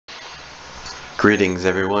Greetings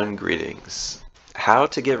everyone, greetings. How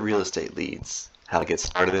to get real estate leads, how to get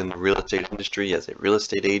started in the real estate industry as a real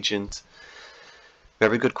estate agent.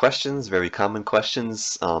 Very good questions, very common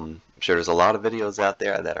questions. I'm sure there's a lot of videos out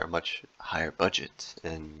there that are much higher budget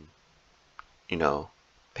and,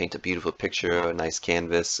 paint a beautiful picture, a nice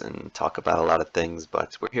canvas, and talk about a lot of things,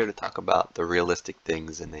 but we're here to talk about the realistic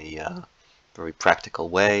things in a very practical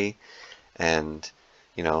way. And,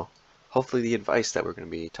 you know, hopefully the advice that we're going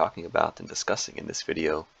to be talking about and discussing in this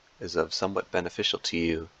video is of somewhat beneficial to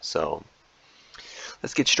you. So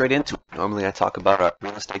let's get straight into it. Normally I talk about our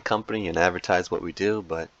real estate company and advertise what we do,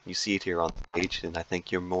 but you see it here on the page, and I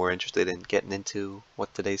think you're more interested in getting into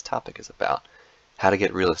what today's topic is about. How to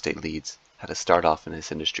get real estate leads, how to start off in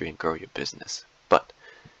this industry and grow your business. But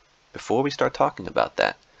before we start talking about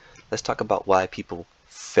that, let's talk about why people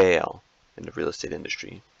fail in the real estate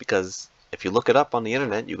industry. Because if you look it up on the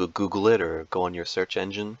internet, you could Google it or go on your search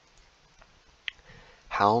engine.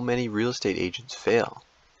 How many real estate agents fail?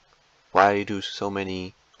 Why is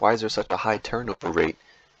there such a high turnover rate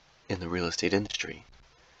in the real estate industry?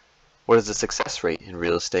 What is the success rate in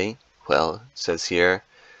real estate? Well, it says here,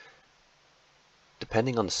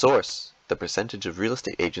 depending on the source, the percentage of real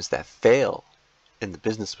estate agents that fail in the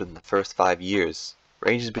business within the first 5 years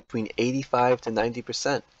ranges between 85 to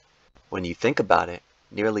 90%. When you think about it,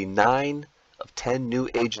 nearly 9 of 10 new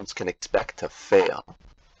agents can expect to fail.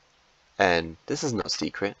 And this is no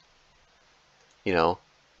secret.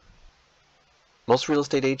 Most real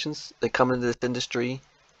estate agents, they come into this industry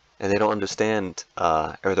and they don't understand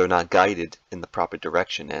or they're not guided in the proper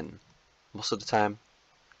direction, and most of the time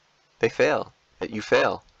they fail. You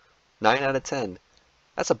fail. 9 out of 10.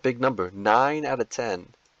 That's a big number. 9 out of 10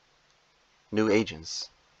 new agents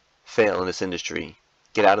fail in this industry,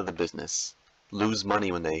 get out of the business, lose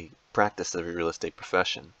money when they practice the real estate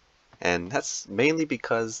profession. And that's mainly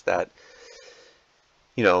because that,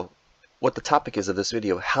 what the topic is of this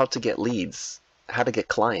video, how to get leads, how to get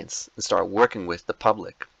clients and start working with the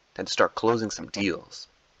public and start closing some deals.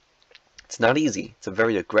 It's not easy. It's a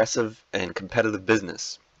very aggressive and competitive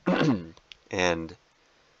business. And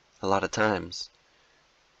a lot of times,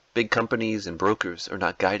 big companies and brokers are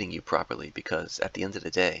not guiding you properly, because at the end of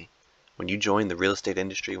the day, when you join the real estate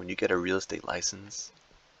industry, when you get a real estate license,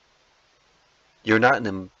 you're not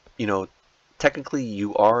technically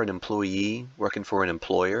you are an employee working for an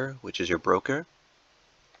employer, which is your broker,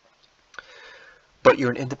 but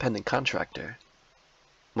you're an independent contractor.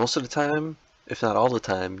 Most of the time, if not all the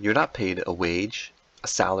time, you're not paid a wage, a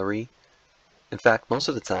salary. In fact, most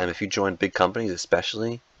of the time, if you join big companies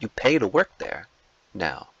especially, you pay to work there.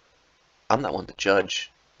 Now, I'm not one to judge,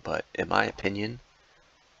 but in my opinion,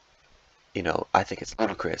 I think it's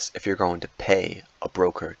ludicrous if you're going to pay a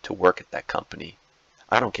broker to work at that company.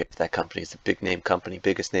 I don't care if that company is a big name company,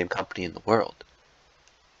 biggest name company in the world.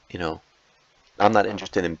 I'm not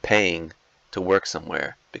interested in paying to work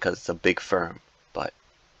somewhere because it's a big firm, but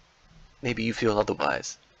maybe you feel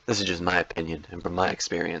otherwise. This is just my opinion and from my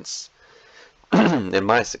experience and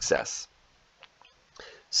my success.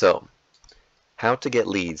 So, how to get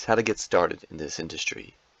leads, how to get started in this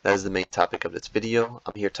industry. That is the main topic of this video.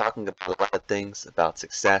 I'm here talking about a lot of things about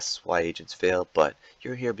success, why agents fail, but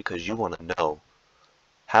you're here because you want to know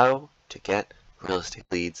how to get real estate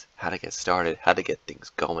leads, how to get started, how to get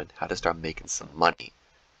things going, how to start making some money.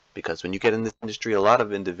 Because when you get in this industry, a lot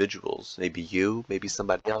of individuals, maybe you, maybe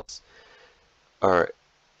somebody else, are,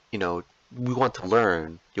 we want to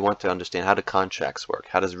learn. You want to understand how do contracts work,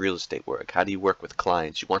 how does real estate work, how do you work with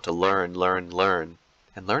clients. You want to learn,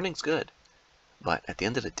 and learning's good. But at the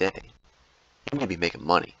end of the day, you need to be making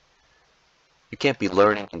money. You can't be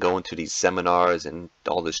learning and going to these seminars and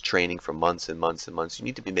all this training for months and months and months. You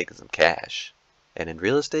need to be making some cash. And in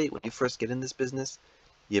real estate, when you first get in this business,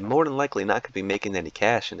 you're more than likely not going to be making any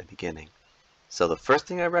cash in the beginning. So the first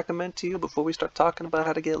thing I recommend to you before we start talking about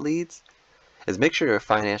how to get leads is make sure your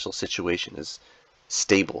financial situation is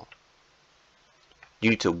stable. You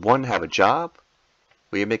need to, one, have a job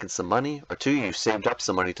where you're making some money, or two, you've saved up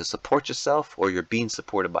some money to support yourself, or you're being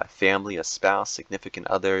supported by family, a spouse, significant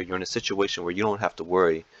other. You're in a situation where you don't have to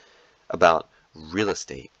worry about real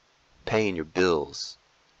estate, paying your bills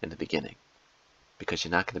in the beginning, because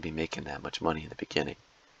you're not going to be making that much money in the beginning.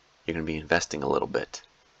 You're going to be investing a little bit.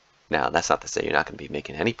 Now, that's not to say you're not going to be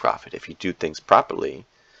making any profit if you do things properly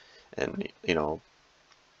and,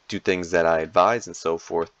 do things that I advise and so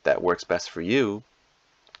forth that works best for you.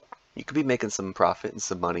 You could be making some profit and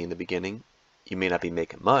some money in the beginning. You may not be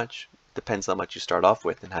making much. Depends how much you start off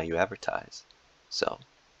with and how you advertise. So,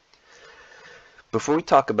 before we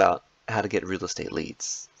talk about how to get real estate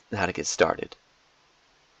leads and how to get started,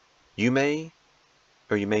 you may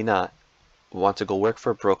or you may not want to go work for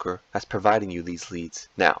a broker that's providing you these leads.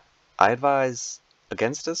 Now, I advise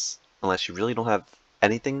against this unless you really don't have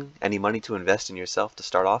any money to invest in yourself to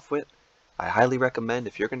start off with. I highly recommend,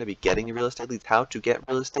 if you're going to be getting real estate leads, how to get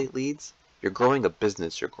real estate leads. You're growing a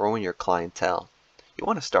business, you're growing your clientele. You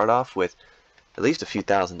want to start off with at least a few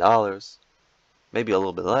 $1,000s, maybe a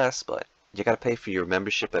little bit less, but you got to pay for your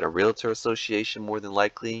membership at a realtor association more than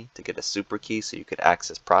likely to get a super key so you could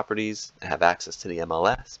access properties and have access to the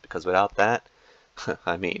MLS, because without that,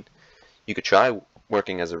 I mean, you could try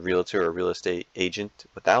working as a realtor or real estate agent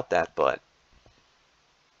without that, but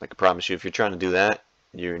I can promise you, if you're trying to do that,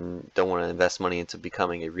 you don't want to invest money into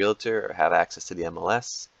becoming a realtor or have access to the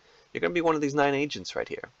MLS, you're going to be one of these 9 agents right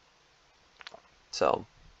here. So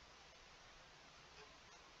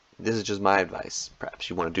this is just my advice. Perhaps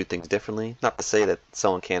you want to do things differently. Not to say that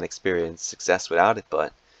someone can't experience success without it,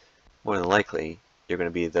 but more than likely, you're going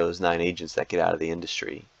to be those 9 agents that get out of the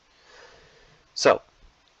industry. So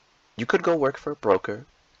you could go work for a broker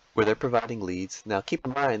where they're providing leads. Now keep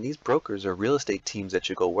in mind, these brokers are real estate teams that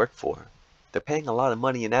you go work for. They're paying a lot of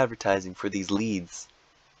money in advertising for these leads.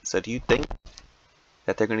 So do you think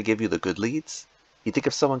that they're going to give you the good leads? You think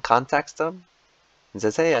if someone contacts them and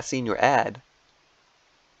says, hey, I seen your ad,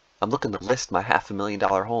 I'm looking to list my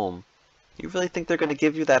 $500,000 home, you really think they're going to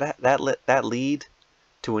give you that lead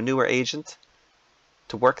to a newer agent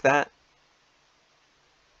to work that?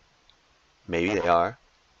 Maybe they are.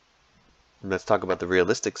 Let's talk about the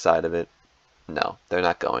realistic side of it. No, they're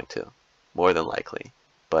not going to, more than likely.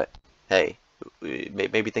 But hey,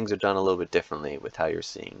 maybe things are done a little bit differently with how you're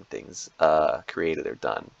seeing things created or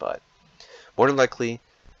done. But more than likely,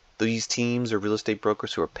 these teams or real estate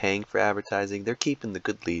brokers who are paying for advertising, they're keeping the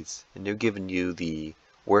good leads and they're giving you the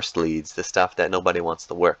worst leads, the stuff that nobody wants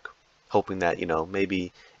to work, hoping that, you know,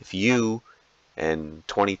 maybe if you and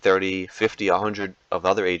 20, 30, 50, 100 of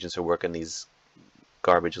other agents are working these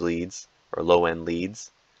garbage leads or low-end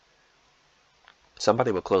leads,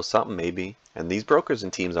 somebody will close something maybe, and these brokers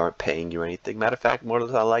and teams aren't paying you anything. Matter of fact, more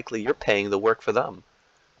than likely, you're paying the work for them,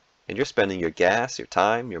 and you're spending your gas, your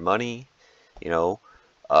time, your money, you know,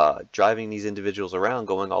 driving these individuals around,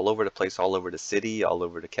 going all over the place, all over the city, all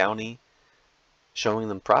over the county, showing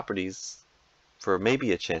them properties for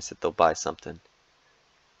maybe a chance that they'll buy something.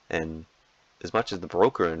 And as much as the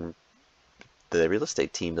broker and the real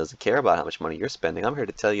estate team doesn't care about how much money you're spending, I'm here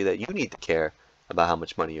to tell you that you need to care about how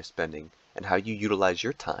much money you're spending and how you utilize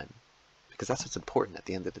your time, because that's what's important at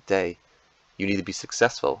the end of the day. You need to be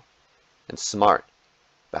successful and smart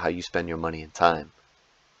about how you spend your money and time.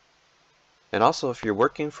 And also, if you're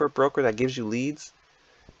working for a broker that gives you leads,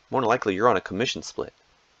 more than likely you're on a commission split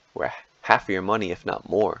where half of your money, if not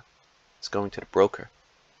more, is going to the broker.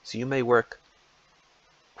 So you may work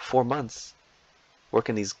 4 months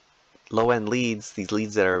working these low-end leads, these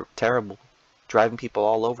leads that are terrible, driving people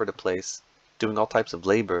all over the place, doing all types of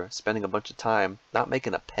labor, spending a bunch of time, not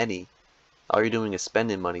making a penny. All you're doing is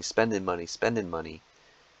spending money, spending money, spending money.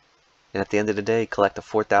 And at the end of the day, collect a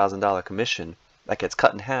 $4,000 commission that gets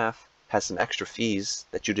cut in half, has some extra fees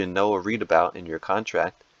that you didn't know or read about in your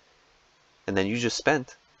contract, and then you just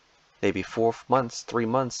spent maybe 4 months, 3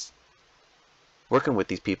 months working with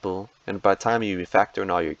these people, and by the time you factor in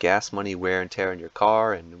all your gas money, wear and tear in your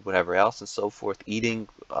car, and whatever else and so forth, eating,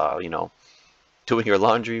 you know, doing your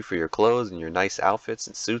laundry for your clothes and your nice outfits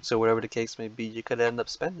and suits or whatever the case may be, you could end up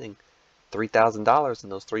spending $3,000 in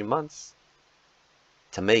those 3 months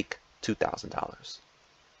to make $2,000.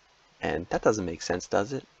 And that doesn't make sense,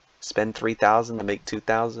 does it? Spend $3,000 to make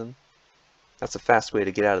 $2,000? That's a fast way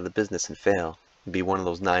to get out of the business and fail and be one of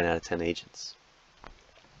those 9 out of 10 agents.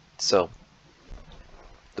 So,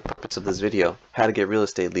 the purpose of this video, how to get real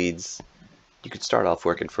estate leads. You could start off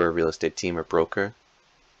working for a real estate team or broker,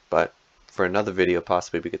 but for another video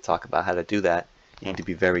possibly we could talk about how to do that. You need to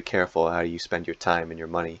be very careful how you spend your time and your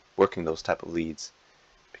money working those type of leads,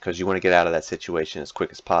 because you want to get out of that situation as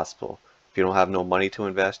quick as possible. If you don't have no money to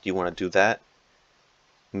invest, you want to do that,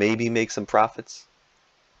 maybe make some profits,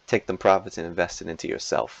 take them profits and invest it into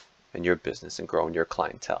yourself and your business and growing your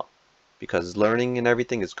clientele, because learning and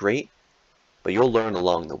everything is great, but you'll learn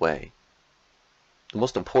along the way. The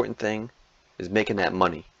most important thing is making that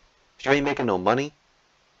money. If you ain't making no money,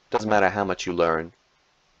 doesn't matter how much you learn.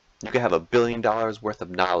 You can have $1 billion worth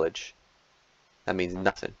of knowledge. That means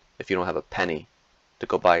nothing if you don't have a penny to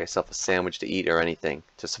go buy yourself a sandwich to eat or anything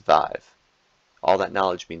to survive. All that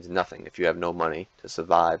knowledge means nothing if you have no money to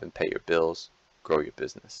survive and pay your bills, grow your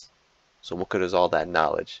business. So what good is all that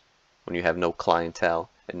knowledge when you have no clientele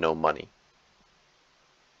and no money?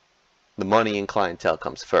 The money and clientele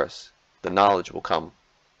comes first. The knowledge will come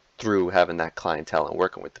through having that clientele and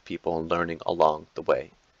working with the people and learning along the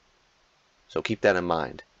way. So keep that in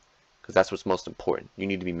mind, because that's what's most important. You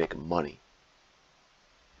need to be making money.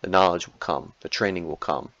 The knowledge will come. The training will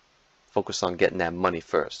come. Focus on getting that money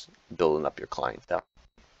first, building up your clientele.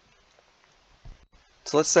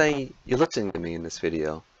 So let's say you're listening to me in this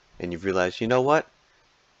video and you've realized, you know what?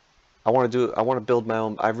 I want to build my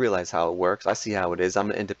own. I realize how it works. I see how it is.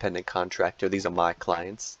 I'm an independent contractor. These are my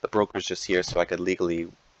clients. The broker's just here so I could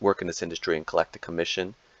legally work in this industry and collect a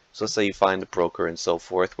commission. So let's say you find a broker and so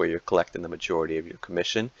forth where you're collecting the majority of your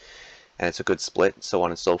commission, and it's a good split, so on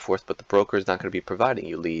and so forth, but the broker is not going to be providing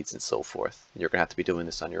you leads and so forth. You're going to have to be doing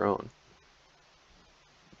this on your own.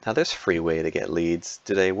 Now there's a free way to get leads.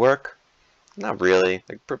 Do they work? Not really.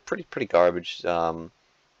 They're pretty garbage.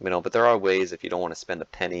 But there are ways if you don't want to spend a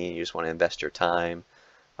penny, you just want to invest your time,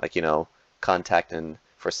 like, contacting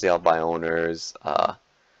for sale by owners,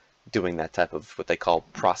 doing that type of what they call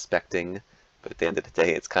prospecting. But at the end of the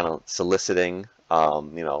day, it's kind of soliciting,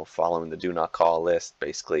 following the do not call list,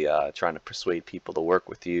 basically trying to persuade people to work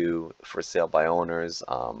with you for sale by owners,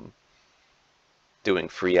 doing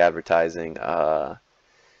free advertising,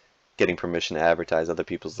 getting permission to advertise other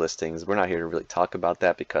people's listings. We're not here to really talk about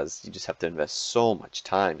that because you just have to invest so much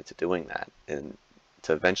time into doing that and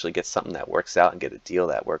to eventually get something that works out and get a deal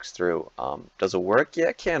that works through. Does it work? Yeah,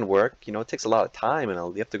 it can work. It takes a lot of time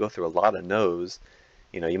and you have to go through a lot of no's.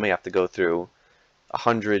 You may have to go through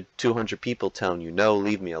 100, 200 people telling you no,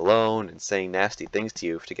 leave me alone, and saying nasty things to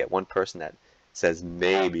you to get one person that says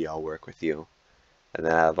maybe I'll work with you. And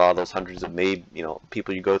then out of all those hundreds of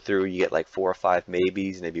people you go through, you get like 4 or 5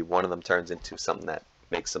 maybes. Maybe one of them turns into something that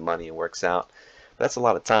makes some money and works out. But that's a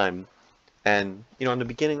lot of time. And in the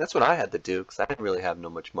beginning, that's what I had to do because I didn't really have no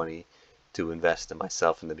much money to invest in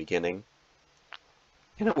myself in the beginning.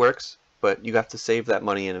 And it works, but you have to save that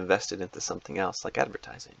money and invest it into something else like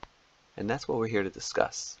advertising. And that's what we're here to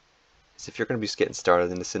discuss. Is if you're going to be getting started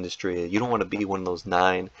in this industry, you don't want to be one of those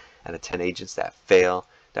 9 out of 10 agents that fail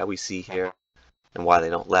that we see here, and why they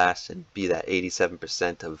don't last, and be that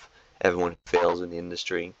 87% of everyone who fails in the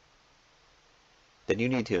industry, then you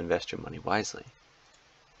need to invest your money wisely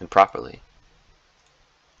and properly.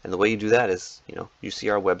 And the way you do that is, you see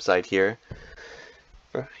our website here.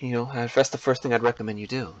 That's the first thing I'd recommend you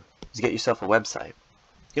do, is get yourself a website.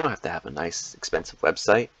 You don't have to have a nice, expensive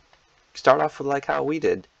website. Start off with like how we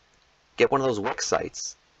did. Get one of those Wix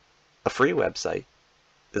sites, a free website.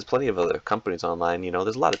 There's plenty of other companies online,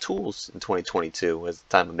 there's a lot of tools in 2022 as the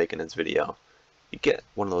time of making this video. You get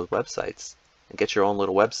one of those websites and get your own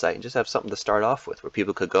little website and just have something to start off with where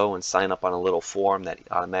people could go and sign up on a little form that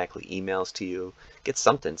automatically emails to you. Get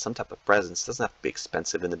something, some type of presence. It doesn't have to be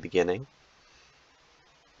expensive in the beginning.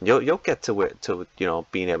 You'll get to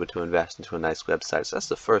being able to invest into a nice website. So that's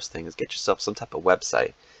the first thing, is get yourself some type of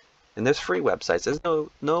website. And there's free websites. There's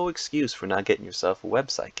no excuse for not getting yourself a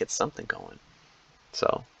website. Get something going.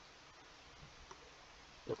 So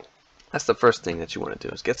that's the first thing that you want to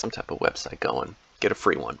do, is get some type of website going. Get a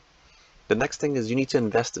free one. The next thing is you need to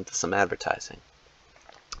invest into some advertising.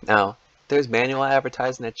 Now, there's manual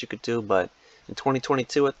advertising that you could do, but in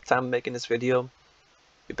 2022 at the time of making this video,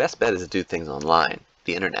 your best bet is to do things online,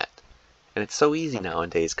 the internet. And it's so easy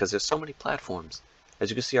nowadays because there's so many platforms. As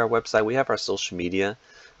you can see, our website, we have our social media.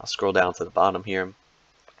 I'll scroll down to the bottom here.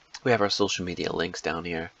 We have our social media links down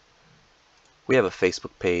here. We have a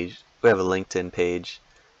Facebook page, we have a LinkedIn page,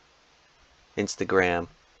 Instagram,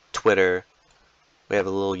 Twitter, we have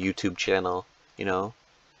a little YouTube channel, and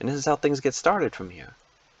this is how things get started from here.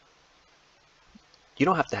 You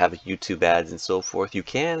don't have to have YouTube ads and so forth. You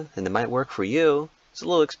can, and it might work for you. It's a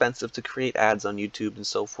little expensive to create ads on YouTube and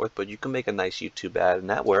so forth, but you can make a nice YouTube ad and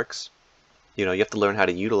that works. You have to learn how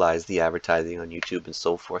to utilize the advertising on YouTube and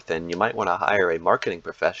so forth, and you might want to hire a marketing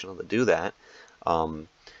professional to do that.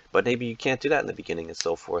 But maybe you can't do that in the beginning and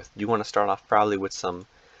so forth. You want to start off probably with some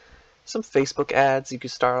Facebook ads you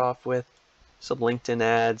could start off with, some LinkedIn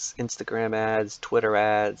ads, Instagram ads, Twitter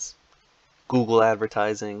ads, Google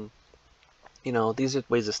advertising. These are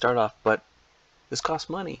ways to start off, but this costs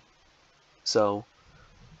money. So,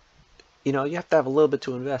 you have to have a little bit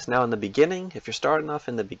to invest. Now in the beginning, if you're starting off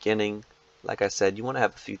in the beginning, like I said, you want to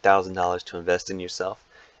have a few $1,000s to invest in yourself,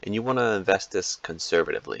 and you want to invest this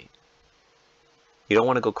conservatively. You don't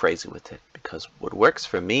want to go crazy with it, because what works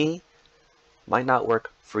for me might not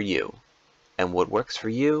work for you, and what works for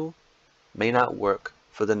you may not work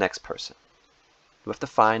for the next person. You have to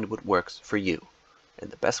find what works for you, and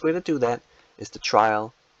the best way to do that is to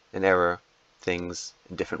trial and error things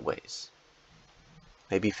in different ways.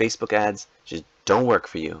 Maybe Facebook ads just don't work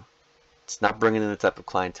for you. It's not bringing in the type of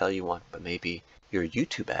clientele you want, but maybe your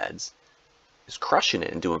YouTube ads is crushing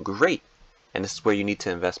it and doing great, and this is where you need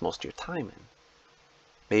to invest most of your time in.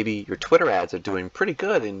 Maybe your Twitter ads are doing pretty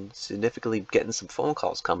good and significantly getting some phone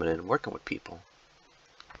calls coming in and working with people.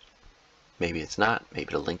 Maybe it's not.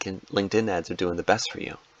 Maybe the LinkedIn ads are doing the best for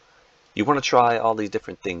you. You want to try all these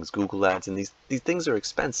different things, Google ads, and these things are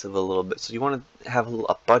expensive a little bit, so you want to have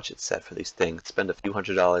a budget set for these things. Spend a few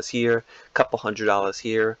 $100s here, a couple $100s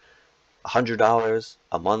here, $100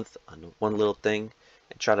 a month on one little thing,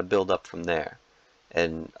 and try to build up from there.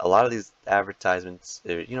 And a lot of these advertisements,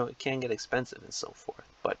 it can get expensive and so forth,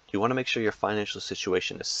 but you want to make sure your financial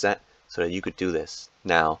situation is set so that you could do this.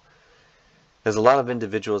 Now, there's a lot of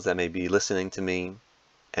individuals that may be listening to me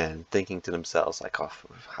and thinking to themselves like, oh,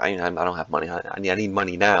 I don't have money. I need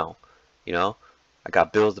money now. I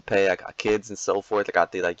got bills to pay. I got kids and so forth. I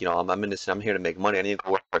got I'm in this. I'm here to make money. I need to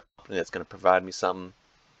go work for a company that's going to provide me something.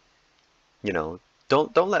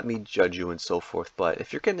 Don't let me judge you and so forth. But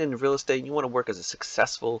if you're getting into real estate and you want to work as a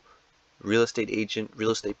successful real estate agent,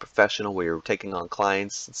 real estate professional, where you're taking on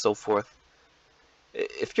clients and so forth,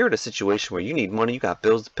 if you're in a situation where you need money, you got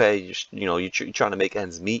bills to pay, you're trying to make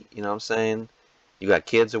ends meet, you know what I'm saying? You got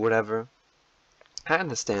kids or whatever. I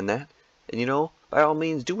understand that. And by all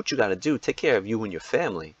means, do what you got to do. Take care of you and your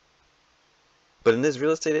family. But in this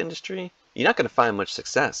real estate industry, you're not going to find much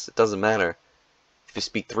success. It doesn't matter if you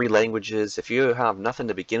speak 3 languages. If you have nothing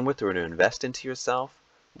to begin with or to invest into yourself,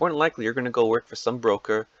 more than likely you're going to go work for some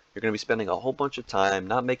broker. You're going to be spending a whole bunch of time,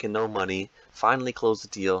 not making no money, finally close the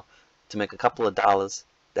deal to make a couple of dollars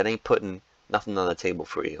that ain't putting nothing on the table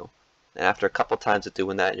for you. And after a couple times of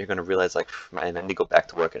doing that, you're going to realize, like, man, I need to go back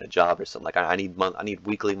to work at a job or something. Like, I need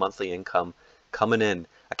weekly, monthly income coming in.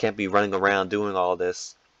 I can't be running around doing all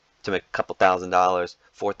this to make a couple $1,000s,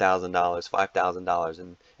 $4,000, $5,000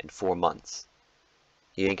 in 4 months.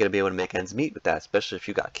 You ain't going to be able to make ends meet with that, especially if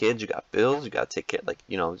you got kids, you got bills, you got to take care. Like,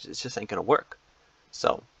 it just ain't going to work.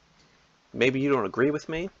 So, maybe you don't agree with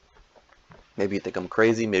me. Maybe you think I'm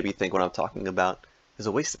crazy. Maybe you think what I'm talking about is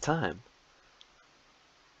a waste of time.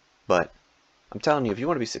 But I'm telling you, if you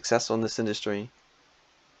want to be successful in this industry,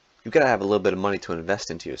 you've got to have a little bit of money to invest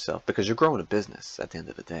into yourself, because you're growing a business at the end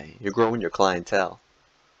of the day. You're growing your clientele.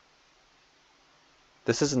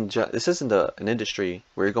 This isn't an industry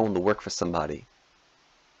where you're going to work for somebody.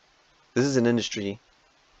 This is an industry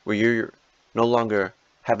where you're no longer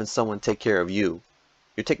having someone take care of you.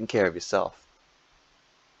 You're taking care of yourself.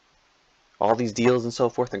 All these deals and so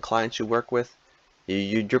forth and clients you work with,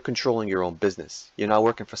 you're controlling your own business. You're not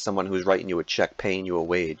working for someone who's writing you a check, paying you a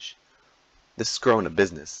wage. This is growing a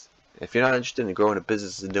business. If you're not interested in growing a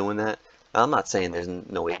business and doing that, now, I'm not saying there's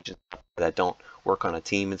no agents that don't work on a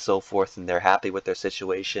team and so forth and they're happy with their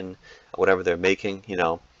situation, whatever they're making,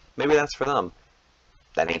 maybe that's for them.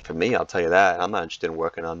 That ain't for me, I'll tell you that. I'm not interested in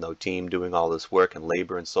working on no team, doing all this work and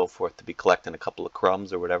labor and so forth to be collecting a couple of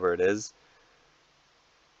crumbs or whatever it is.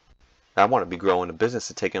 I want to be growing a business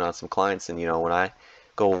and taking on some clients, and when I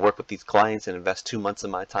go and work with these clients and invest 2 months of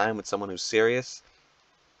my time with someone who's serious,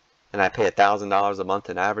 and I pay $1,000 a month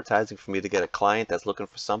in advertising for me to get a client that's looking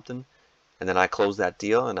for something, and then I close that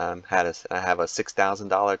deal and I have a $6,000,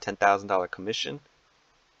 $10,000 commission.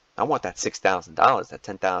 I want that $6,000, that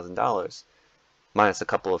 $10,000, minus a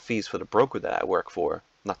couple of fees for the broker that I work for.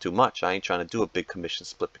 Not too much. I ain't trying to do a big commission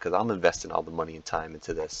split because I'm investing all the money and time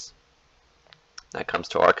into this. That comes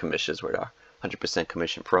to our commissions, we're our 100%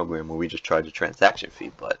 commission program where we just charge a transaction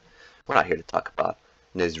fee. But we're not here to talk about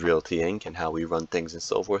Nizz Realty Inc. and how we run things and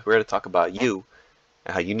so forth. We're here to talk about you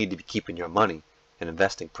and how you need to be keeping your money and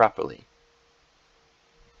investing properly.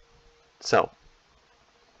 So,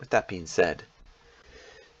 with that being said,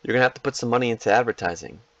 you're going to have to put some money into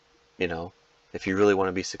advertising, if you really want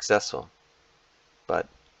to be successful. But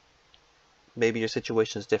maybe your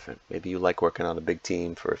situation is different. Maybe you like working on a big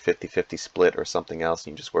team for a 50-50 split or something else,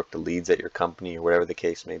 and you just work the leads at your company or whatever the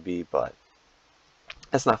case may be, but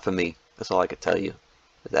that's not for me. That's all I could tell you.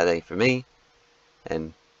 That ain't for me,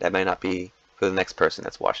 and that may not be for the next person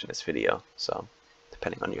that's watching this video. So,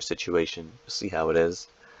 depending on your situation, you'll see how it is.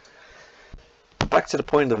 Back to the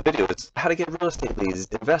point of the video, it's how to get real estate leads.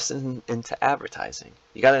 Invest into advertising.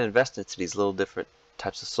 You got to invest into these little different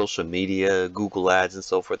types of social media, Google ads and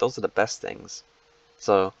so forth. Those are the best things.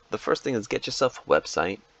 So the first thing is get yourself a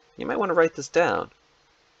website. You might want to write this down.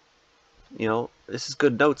 This is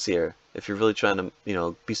good notes here if you're really trying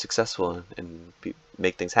to be successful and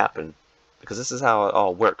make things happen, because this is how it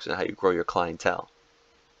all works and how you grow your clientele.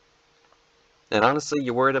 And honestly,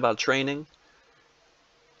 you're worried about training.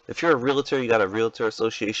 If you're a realtor, you got a realtor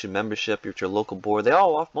association membership, you're at your local board, they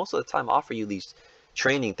all most of the time offer you these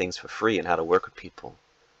training things for free and how to work with people.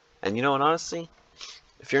 And and honestly,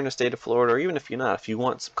 if you're in the state of Florida, or even if you're not, if you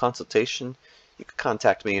want some consultation, you can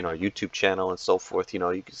contact me in our YouTube channel and so forth. You know,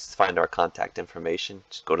 you can find our contact information.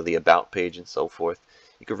 Just go to the About page and so forth.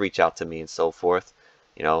 You can reach out to me and so forth.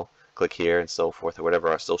 You know, click here and so forth, or whatever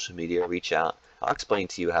our social media. Reach out. I'll explain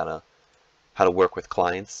to you how to work with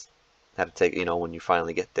clients, how to take, you know, when you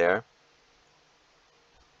finally get there.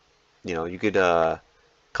 You know, you could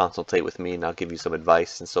consultate with me and I'll give you some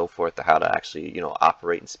advice and so forth to how to actually, you know,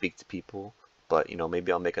 operate and speak to people. But, you know,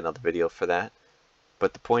 maybe I'll make another video for that.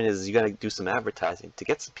 But the point is, you got to do some advertising to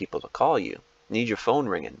get some people to call you. You need your phone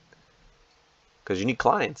ringing because you need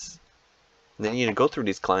clients. And then you need to go through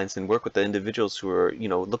these clients and work with the individuals who are, you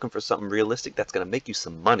know, looking for something realistic that's going to make you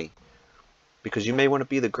some money. Because you may want to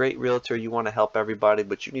be the great realtor, you want to help everybody,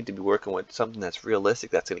 but you need to be working with something that's realistic,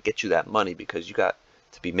 that's going to get you that money, because you got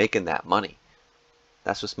to be making that money.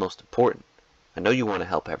 That's what's most important. I know you want to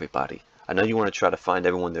help everybody. I know you want to try to find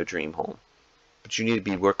everyone their dream home. But you need to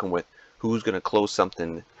be working with who's going to close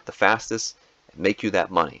something the fastest and make you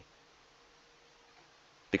that money.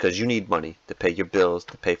 Because you need money to pay your bills,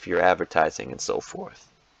 to pay for your advertising and so forth.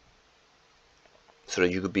 So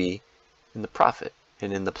that you could be in the profit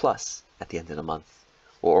and in the plus at the end of the month,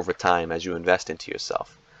 or over time as you invest into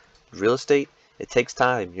yourself. Real estate, it takes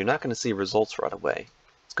time. You're not going to see results right away.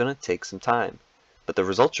 It's going to take some time. But the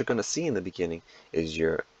results you're going to see in the beginning is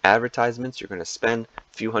your advertisements. You're going to spend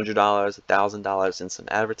a few $100, $1,000 in some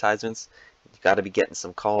advertisements. You got to be getting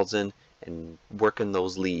some calls in and working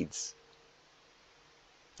those leads.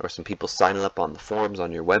 Or some people signing up on the forums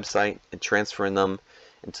on your website and transferring them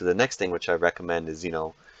into the next thing, which I recommend is, you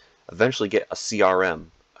know, eventually get a CRM,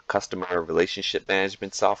 a customer relationship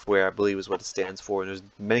management software, I believe is what it stands for. There's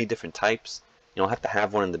many different types. You don't have to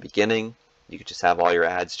have one in the beginning. You could just have all your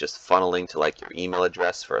ads just funneling to like your email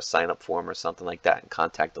address for a sign-up form or something like that and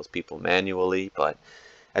contact those people manually. But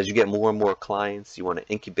as you get more and more clients, you want to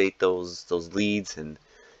incubate those leads and,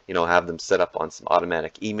 you know, have them set up on some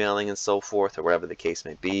automatic emailing and so forth, or whatever the case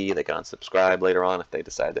may be. They can unsubscribe later on if they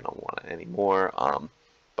decide they don't want it anymore.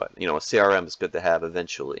 But, you know, a CRM is good to have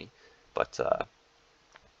eventually. But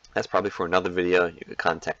that's probably for another video. You could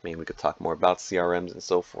contact me and we could talk more about CRMs and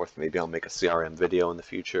so forth. Maybe I'll make a CRM video in the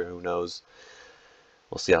future. Who knows?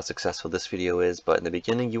 We'll see how successful this video is. But in the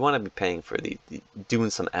beginning, you want to be paying for doing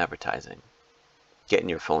some advertising, getting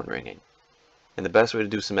your phone ringing. And the best way to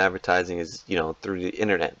do some advertising is, you know, through the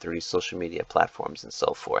internet, through these social media platforms and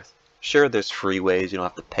so forth. Sure, there's free ways. You don't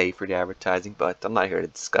have to pay for the advertising, but I'm not here to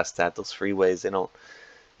discuss that. Those free ways, they don't,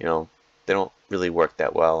 you know, they don't really work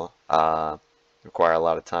that well. Require a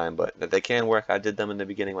lot of time, but they can work. I did them in the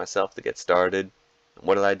beginning myself to get started.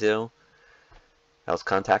 What did I do? I was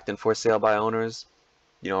contacting for sale by owners,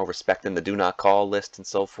 you know, respecting the do not call list and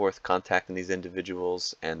so forth, contacting these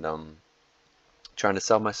individuals and trying to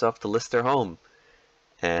sell myself to list their home.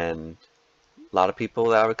 And a lot of people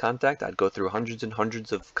that I would contact, I'd go through hundreds and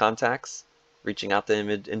hundreds of contacts, reaching out to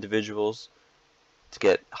individuals to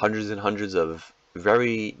get hundreds and hundreds of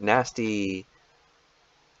very nasty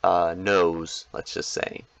no's, let's just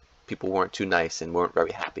say. People weren't too nice and weren't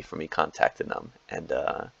very happy for me contacting them. And,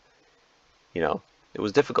 you know, it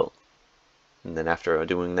was difficult. And then after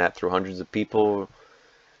doing that through hundreds of people,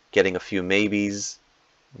 getting a few maybes,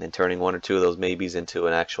 and then turning one or two of those maybes into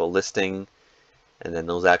an actual listing, and then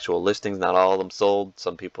those actual listings, not all of them sold.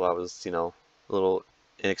 Some people I was, you know, a little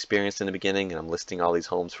inexperienced in the beginning, and I'm listing all these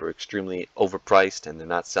homes for extremely overpriced, and they're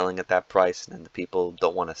not selling at that price, and then the people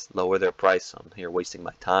don't want to lower their price, so I'm here wasting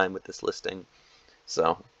my time with this listing.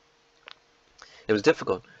 So it was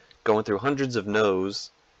difficult going through hundreds of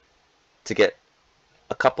no's to get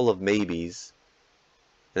a couple of maybes,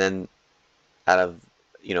 and then out of,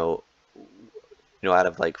 out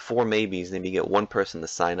of like 4 maybes, maybe you get one person to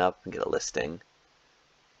sign up and get a listing.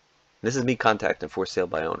 This is me contacting for sale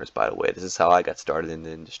by owners, by the way. This is how I got started in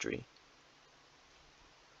the industry.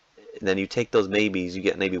 And then you take those maybes, you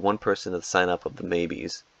get maybe one person to sign up of the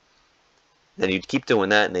maybes. Then you keep doing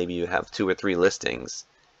that, maybe you have 2 or 3 listings.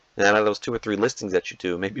 And out of those 2 or 3 listings that you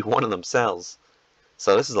do, maybe one of them sells.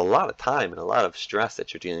 So this is a lot of time and a lot of stress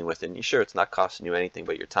that you're dealing with. And you're sure it's not costing you anything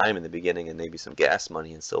but your time in the beginning and maybe some gas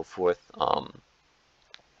money and so forth.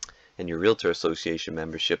 And your Realtor Association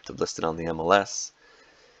membership to list it on the MLS.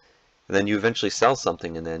 And then you eventually sell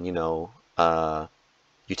something, and then, you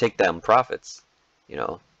take them profits,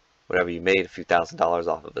 whatever you made, a few $1,000s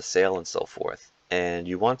off of a sale and so forth. And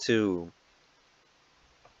you want to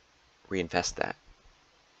reinvest that.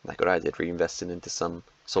 Like what I did, reinvest it into some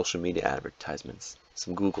social media advertisements,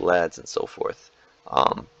 some Google ads and so forth.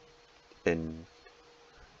 And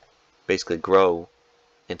basically grow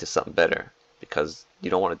into something better, because you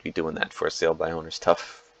don't want to be doing that for a sale by owner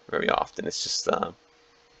stuff very often. It's just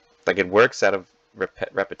like it works out of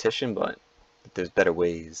repetition, but But there's better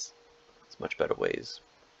ways. There's much better ways.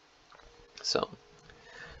 So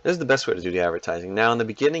this is the best way to do the advertising. Now in the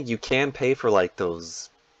beginning you can pay for like those,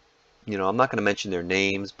 I'm not going to mention their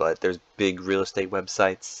names, but there's big real estate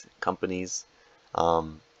websites, companies,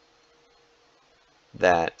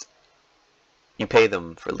 that you pay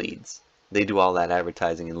them for leads. They do all that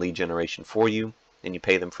advertising and lead generation for you, and you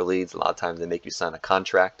pay them for leads. A lot of times they make you sign a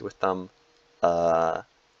contract with them.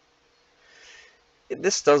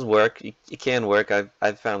 This does work. It can work.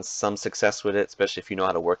 I've found some success with it, especially if you know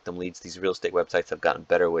how to work them leads. These real estate websites have gotten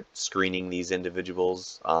better with screening these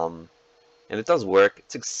individuals, and it does work.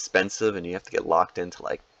 It's expensive, and you have to get locked into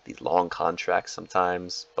like these long contracts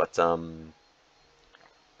sometimes, but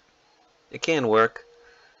it can work.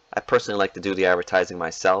 I personally like to do the advertising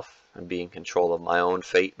myself and be in control of my own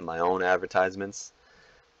fate and my own advertisements,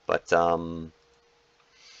 but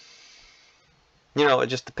it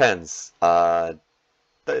just depends.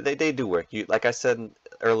 They do work. Like I said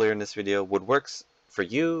earlier in this video, what works for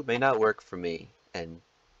you may not work for me, and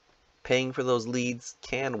paying for those leads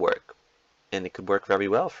can work, and it could work very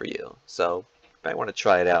well for you. So you might want to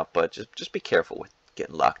try it out, but just be careful with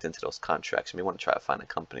getting locked into those contracts. You may want to try to find a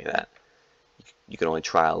company that you can only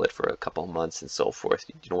trial it for a couple of months and so forth.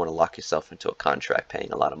 You don't want to lock yourself into a contract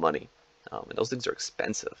paying a lot of money, and those things are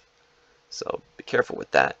expensive. So be careful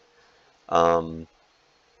with that.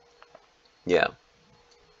 Yeah.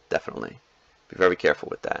 Definitely. Be very careful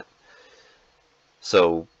with that.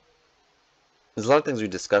 So, there's a lot of things we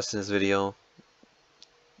discussed in this video.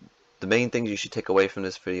 The main things you should take away from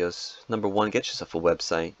this video is, number one, get yourself a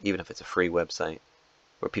website, even if it's a free website,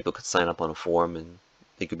 where people could sign up on a form and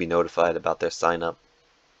they could be notified about their sign up.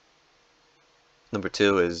 Number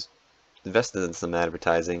two is invest in some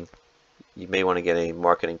advertising. You may want to get a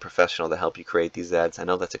marketing professional to help you create these ads. I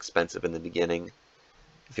know that's expensive in the beginning.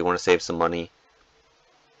 If you want to save some money,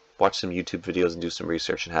 watch some YouTube videos and do some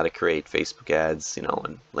research on how to create Facebook ads,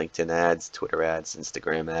 and LinkedIn ads, Twitter ads,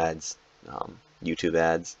 Instagram ads, YouTube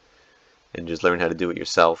ads, and just learn how to do it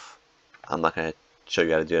yourself. I'm not going to show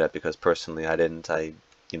you how to do that because personally I didn't. I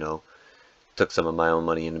took some of my own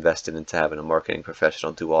money and invested into having a marketing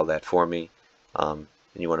professional do all that for me. And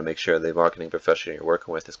you want to make sure the marketing professional you're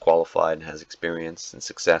working with is qualified and has experience and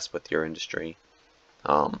success with your industry.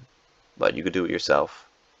 But you could do it yourself.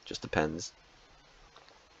 Just depends.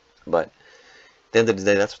 But at the end of the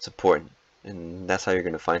day, that's what's important, and that's how you're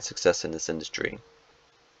going to find success in this industry.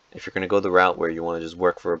 If you're going to go the route where you want to just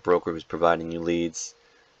work for a broker who's providing you leads,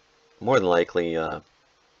 more than likely you're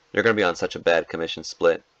going to be on such a bad commission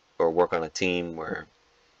split, or work on a team where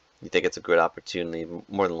you think it's a good opportunity.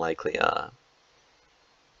 More than likely, not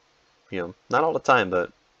all the time,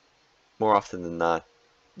 but more often than not,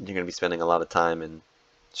 you're going to be spending a lot of time and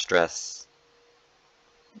stress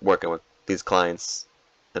working with these clients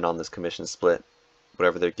and on this commission split,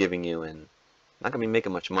 whatever they're giving you, and not going to be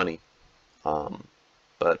making much money.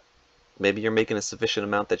 But maybe you're making a sufficient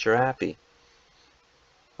amount that you're happy.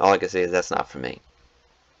 All I can say is that's not for me.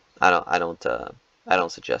 I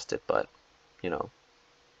don't suggest it, but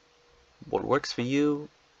what works for you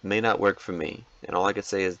may not work for me, and all I can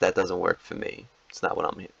say is that doesn't work for me. It's not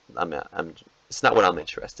what it's not what I'm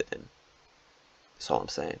interested in. That's all I'm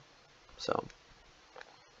saying. So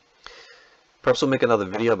perhaps we'll make another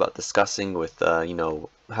video about discussing with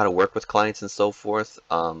how to work with clients and so forth.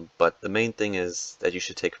 But the main thing is that you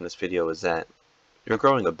should take from this video is that you're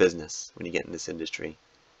growing a business when you get in this industry.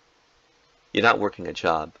 You're not working a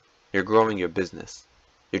job. You're growing your business.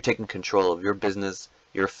 You're taking control of your business,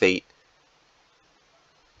 your fate,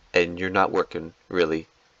 and you're not working really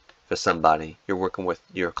for somebody. You're working with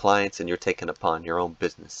your clients and you're taking upon your own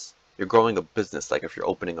business. You're growing a business, like if you're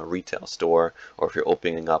opening a retail store or if you're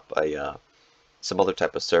opening up some other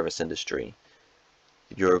type of service industry.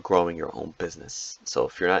 You're growing your own business. So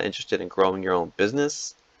if you're not interested in growing your own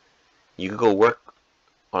business, you can go work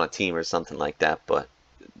on a team or something like that, but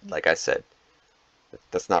like I said,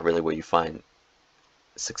 that's not really where you find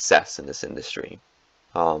success in this industry.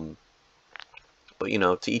 But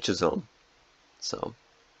to each his own. So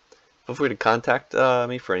feel free to contact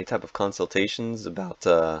me for any type of consultations about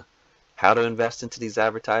how to invest into these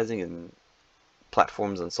advertising and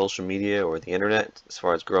platforms on social media or the internet as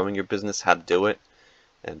far as growing your business, how to do it,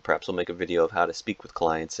 and perhaps we'll make a video of how to speak with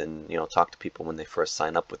clients and talk to people when they first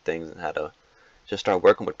sign up with things, and how to just start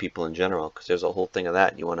working with people in general, because there's a whole thing of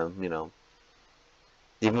that. You want to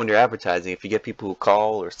even when you're advertising, if you get people who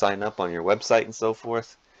call or sign up on your website and so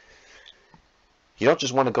forth, you don't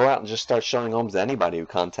just want to go out and just start showing homes to anybody who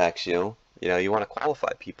contacts you. You want to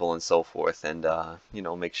qualify people and so forth, and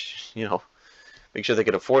make sure they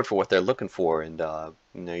can afford for what they're looking for, and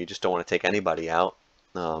you just don't want to take anybody out.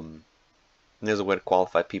 And there's a way to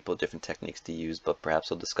qualify people, different techniques to use, but perhaps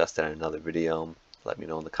we'll discuss that in another video. Let me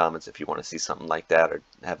know in the comments if you want to see something like that or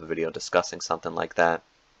have a video discussing something like that.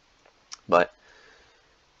 But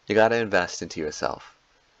you got to invest into yourself.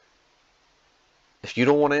 If you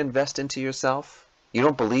don't want to invest into yourself, you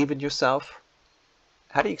don't believe in yourself,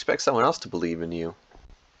 how do you expect someone else to believe in you?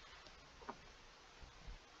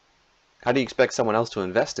 How do you expect someone else to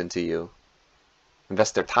invest into you?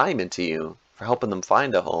 Invest their time into you for helping them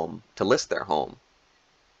find a home, to list their home.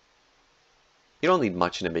 You don't need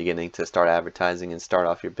much in the beginning to start advertising and start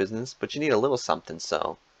off your business, but you need a little something,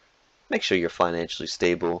 so make sure you're financially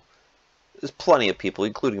stable. There's plenty of people,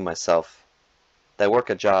 including myself, that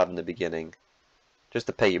work a job in the beginning just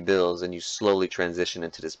to pay your bills, and you slowly transition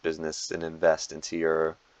into this business and invest into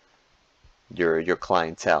your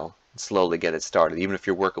clientele and slowly get it started. Even if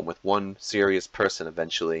you're working with one serious person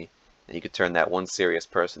eventually, and you could turn that one serious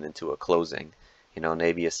person into a closing. You know,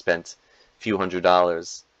 maybe you spent a few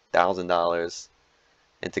 $100s, $1,000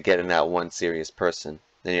 into getting that one serious person.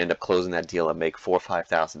 Then you end up closing that deal and make $4,000 or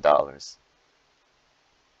 $5,000.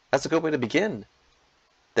 That's a good way to begin.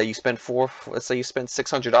 That you spend let's say you spend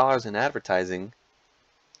 $600 in advertising.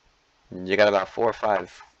 You got about 4 or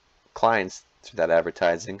 5 clients through that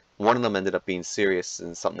advertising. One of them ended up being serious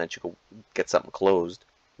and something that you could get something closed.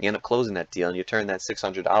 You end up closing that deal and you turn that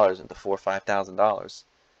 $600 into $4,000 or $5,000.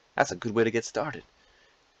 That's a good way to get started.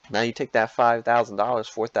 Now you take that $5,000,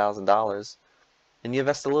 $4,000, and you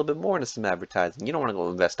invest a little bit more into some advertising. You don't want to go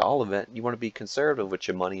invest all of it. You want to be conservative with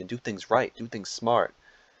your money and do things right, do things smart.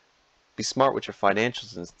 Be smart with your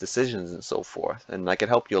financials and decisions and so forth. And I can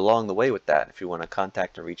help you along the way with that if you want to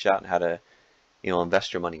contact or reach out and how to,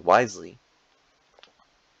 invest your money wisely.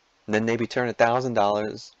 And then maybe turn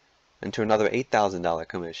 $1,000 into another $8,000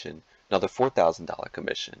 commission, another $4,000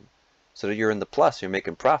 commission, so that you're in the plus, you're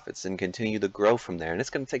making profits, and continue to grow from there. And it's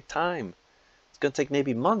going to take time. It's going to take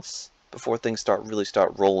maybe months before things really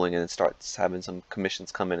start rolling and it starts having some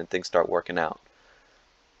commissions come in and things start working out.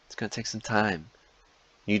 It's going to take some time.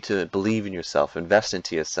 You need to believe in yourself, invest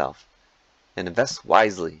into yourself, and invest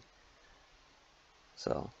wisely.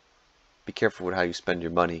 So be careful with how you spend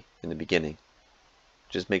your money in the beginning.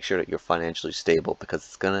 Just make sure that you're financially stable, because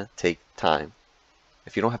it's going to take time.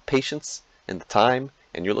 If you don't have patience and the time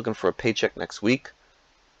and you're looking for a paycheck next week,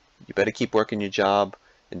 you better keep working your job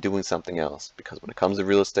and doing something else, because when it comes to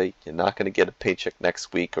real estate, you're not going to get a paycheck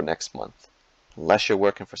next week or next month. Unless you're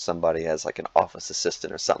working for somebody as like an office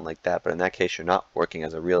assistant or something like that. But in that case, you're not working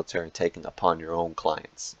as a realtor and taking upon your own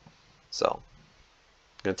clients. So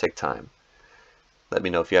it's going to take time. Let me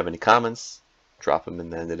know if you have any comments. Drop them in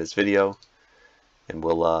the end of this video. And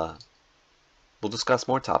we'll discuss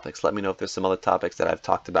more topics. Let me know if there's some other topics that I've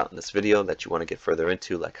talked about in this video that you want to get further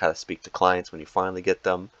into, like how to speak to clients when you finally get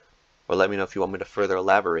them. Or let me know if you want me to further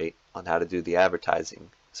elaborate on how to do the advertising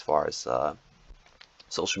as far as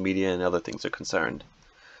social media and other things are concerned.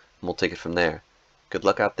 And we'll take it from there. Good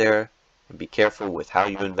luck out there, and be careful with how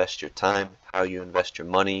you invest your time, how you invest your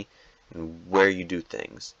money, and where you do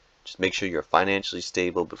things. Just make sure you're financially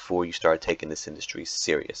stable before you start taking this industry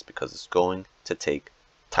serious, because it's going to take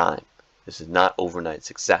time. This is not overnight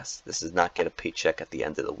success. This is not get a paycheck at the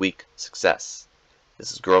end of the week success.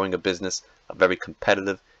 This is growing a business, a very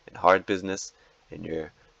competitive and hard business, and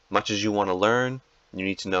much as you want to learn, you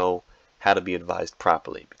need to know how to be advised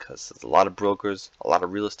properly, because there's a lot of brokers, a lot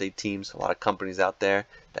of real estate teams, a lot of companies out there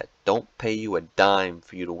that don't pay you a dime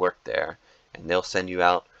for you to work there, and they'll send you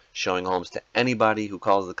out showing homes to anybody who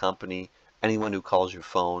calls the company, anyone who calls your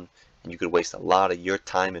phone, and you could waste a lot of your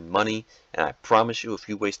time and money. And I promise you, if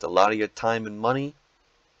you waste a lot of your time and money,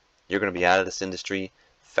 you're going to be out of this industry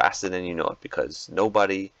faster than you know it, because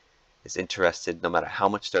nobody is interested, no matter how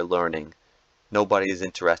much they're learning, nobody is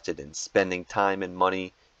interested in spending time and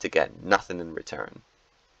money to get nothing in return.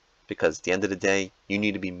 Because at the end of the day, you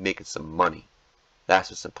need to be making some money. That's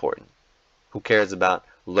what's important. Who cares about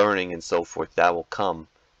learning and so forth? That will come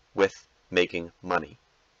with making money.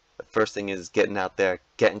 The first thing is getting out there,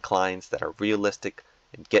 getting clients that are realistic,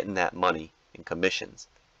 and getting that money in commissions.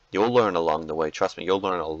 You'll learn along the way. Trust me, you'll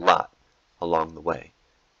learn a lot along the way.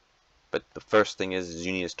 But the first thing is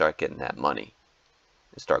you need to start getting that money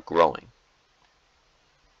and start growing.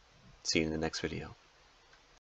 See you in the next video.